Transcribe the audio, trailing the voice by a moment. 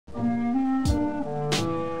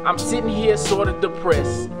I'm sitting here sorta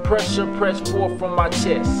depressed, pressure pressed forth from my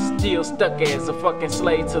chest, still stuck as a fucking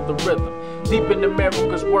slave to the rhythm, deep in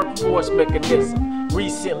America's workforce mechanism.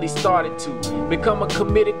 Recently started to become a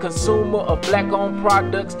committed consumer of black-owned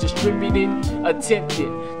products, distributed,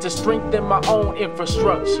 attempted to strengthen my own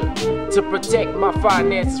infrastructure, to protect my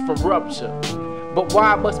finances from rupture. But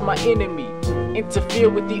why must my enemy interfere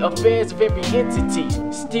with the affairs of every entity?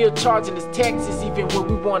 Still charging us taxes even when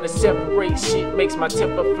we want to separate. Shit makes my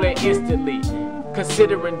temper flare instantly.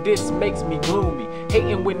 Considering this makes me gloomy,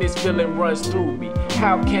 hating when this feeling runs through me.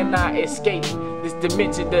 How can I escape this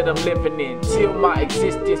dimension that I'm living in till my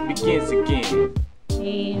existence begins again?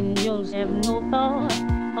 Angels have no thought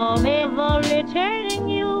of ever returning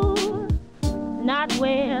you, not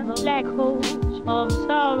where the black hole of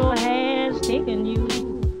sorrow has taken you.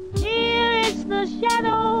 Here is the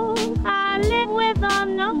shadow I live with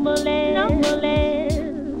numberless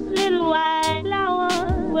little white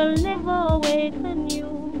flowers will never awaken you.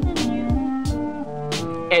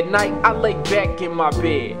 At night I lay back in my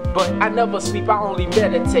bed, but I never sleep, I only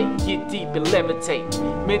meditate, get deep and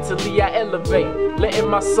levitate. Mentally I elevate, letting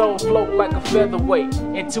my soul float like a featherweight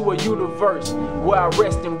into a universe where I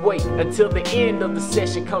rest and wait until the end of the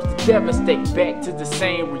session comes to devastate. Back to the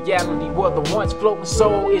same reality where the once floating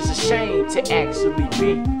soul is ashamed to actually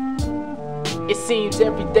be. It seems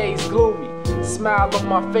every day's gloomy, smile on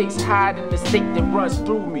my face hiding the state that runs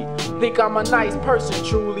through me. Think I'm a nice person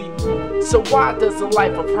truly, so why does a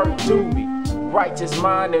life of hurt do me? Righteous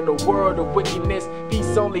mind in a world of wickedness,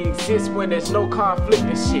 peace only exists when there's no conflict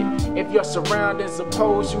and shit. If your surroundings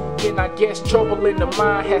oppose you, then I guess trouble in the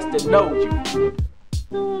mind has to know you.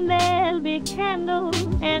 Soon there'll be candles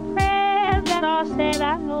and prayers that are said,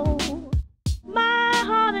 I know. My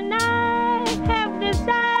heart and I have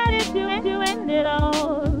decided to end it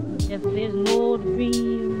all. If there's no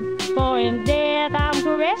dream, for in death I'm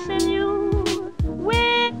caressing you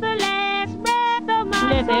with the last breath of my soul.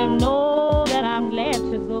 Let them know that I'm glad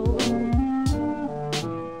to go.